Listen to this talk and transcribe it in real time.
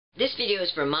This video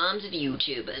is for moms of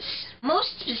YouTubers.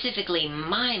 Most specifically,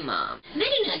 my mom.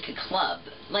 Imagine like a club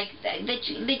like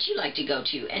that you like to go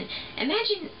to, and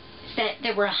imagine that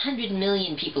there were 100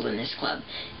 million people in this club,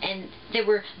 and there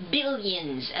were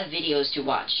billions of videos to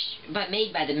watch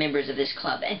made by the members of this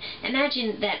club. And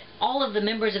imagine that all of the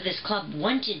members of this club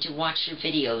wanted to watch your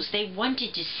videos. They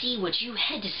wanted to see what you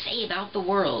had to say about the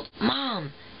world.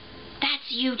 Mom,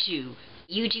 that's YouTube.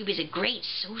 YouTube is a great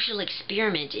social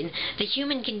experiment in the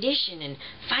human condition and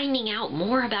finding out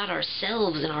more about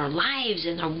ourselves and our lives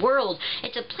and our world.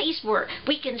 It's a place where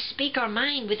we can speak our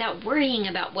mind without worrying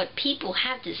about what people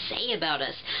have to say about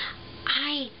us.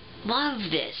 I love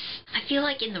this. I feel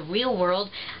like in the real world,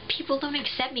 people don't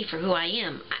accept me for who I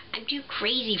am. I'm too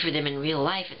crazy for them in real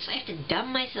life, and so I have to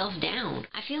dumb myself down.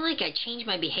 I feel like I change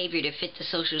my behavior to fit the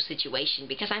social situation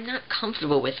because I'm not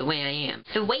comfortable with the way I am.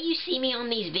 The way you see me on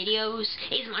these videos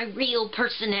is my real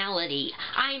personality.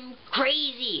 I'm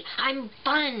crazy. I'm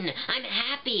fun. I'm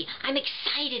happy. I'm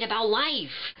excited about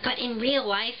life. But in real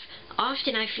life,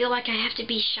 often I feel like I have to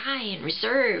be shy and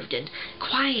reserved and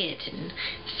quiet and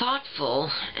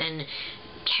thoughtful and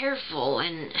careful,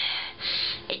 and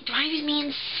it drives me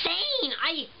insane.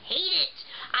 I hate it.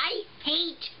 I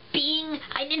hate being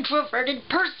an introverted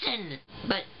person.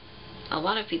 But a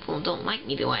lot of people don't like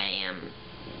me the way I am.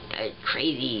 A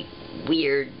crazy,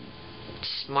 weird,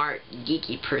 smart,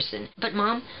 geeky person. But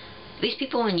Mom, these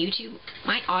people on YouTube,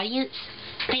 my audience,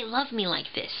 they love me like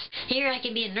this. Here I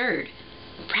can be a nerd.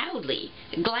 Proudly,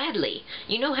 gladly.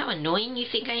 You know how annoying you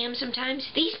think I am sometimes?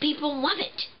 These people love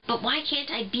it. But why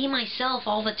can't I be myself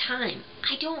all the time?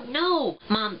 I don't know.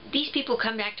 Mom, these people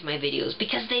come back to my videos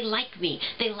because they like me.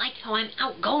 They like how I'm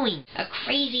outgoing, a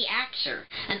crazy actor,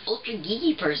 an ultra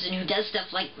geeky person who does stuff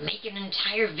like make an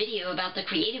entire video about the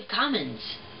Creative Commons.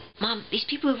 Mom, these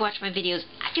people who watch my videos,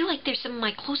 I feel like they're some of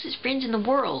my closest friends in the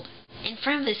world. In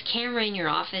front of this camera in your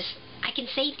office, I can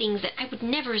say things that I would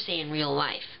never say in real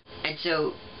life. And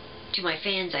so, to my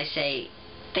fans, I say,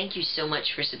 thank you so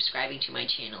much for subscribing to my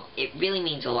channel. It really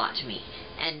means a lot to me.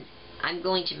 And I'm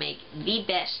going to make the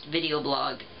best video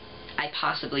blog I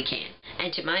possibly can.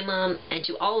 And to my mom, and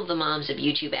to all of the moms of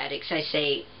YouTube addicts, I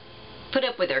say, put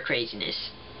up with our craziness.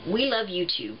 We love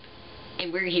YouTube,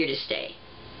 and we're here to stay.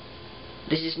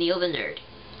 This is Neil the Nerd.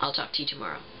 I'll talk to you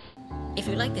tomorrow. If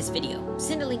you like this video,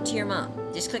 send a link to your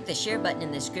mom. Just click the share button in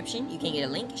the description. You can get a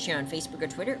link, share on Facebook or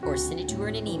Twitter, or send it to her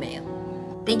in an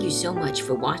email. Thank you so much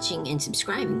for watching and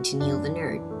subscribing to Neil the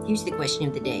Nerd. Here's the question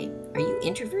of the day. Are you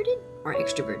introverted or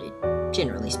extroverted?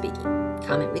 Generally speaking.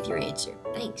 Comment with your answer.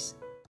 Thanks.